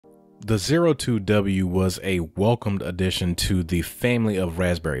The 02W was a welcomed addition to the family of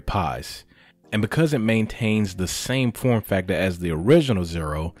Raspberry Pis, and because it maintains the same form factor as the original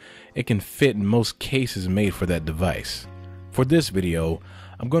Zero, it can fit in most cases made for that device. For this video,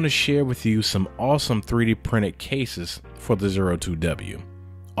 I'm going to share with you some awesome 3D printed cases for the 02W.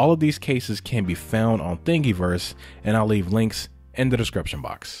 All of these cases can be found on Thingiverse, and I'll leave links in the description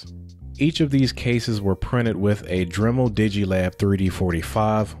box. Each of these cases were printed with a Dremel Digilab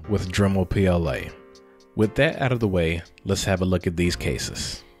 3D45 with Dremel PLA. With that out of the way, let's have a look at these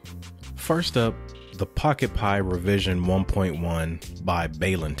cases. First up, the Pocket Pi Revision 1.1 by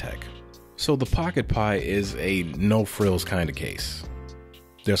Balintech. So the Pocket Pi is a no frills kind of case.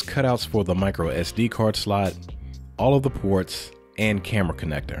 There's cutouts for the micro SD card slot, all of the ports, and camera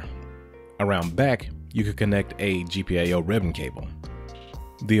connector. Around back, you can connect a GPIO ribbon cable.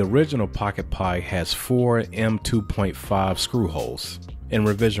 The original Pocket Pi has 4 M2.5 screw holes. In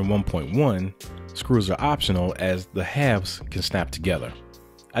revision 1.1, screws are optional as the halves can snap together.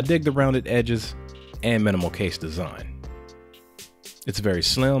 I dig the rounded edges and minimal case design. It's very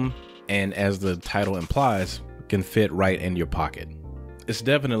slim, and as the title implies, can fit right in your pocket. It's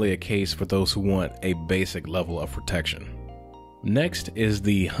definitely a case for those who want a basic level of protection. Next is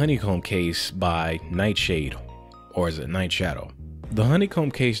the Honeycomb Case by Nightshade, or is it Night Shadow? The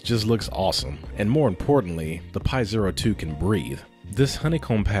Honeycomb Case just looks awesome, and more importantly, the Pi 02 can breathe. This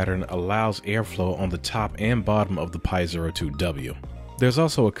honeycomb pattern allows airflow on the top and bottom of the Pi 02W. There's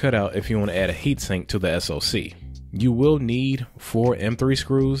also a cutout if you want to add a heatsink to the SoC. You will need 4 M3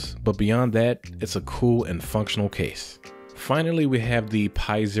 screws, but beyond that, it's a cool and functional case. Finally, we have the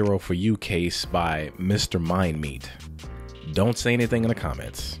Pi 0 for You case by Mr. Mindmeat. Don't say anything in the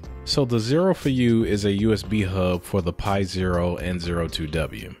comments. So the 0 for You is a USB hub for the Pi 0 and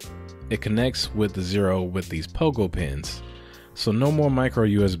 02W. It connects with the 0 with these pogo pins, so no more micro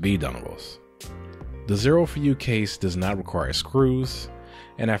USB dongles. The 0 for You case does not require screws,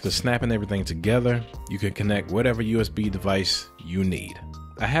 and after snapping everything together, you can connect whatever USB device you need.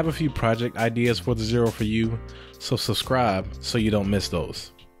 I have a few project ideas for the 0 for You, so subscribe so you don't miss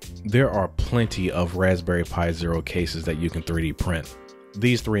those. There are plenty of Raspberry Pi Zero cases that you can 3D print.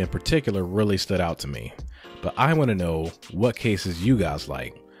 These 3 in particular really stood out to me, but I want to know what cases you guys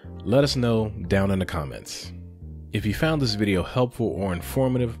like. Let us know down in the comments. If you found this video helpful or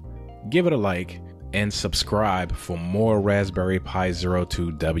informative, give it a like and subscribe for more Raspberry Pi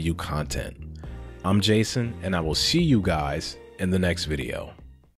 02W content. I'm Jason, and I will see you guys in the next video.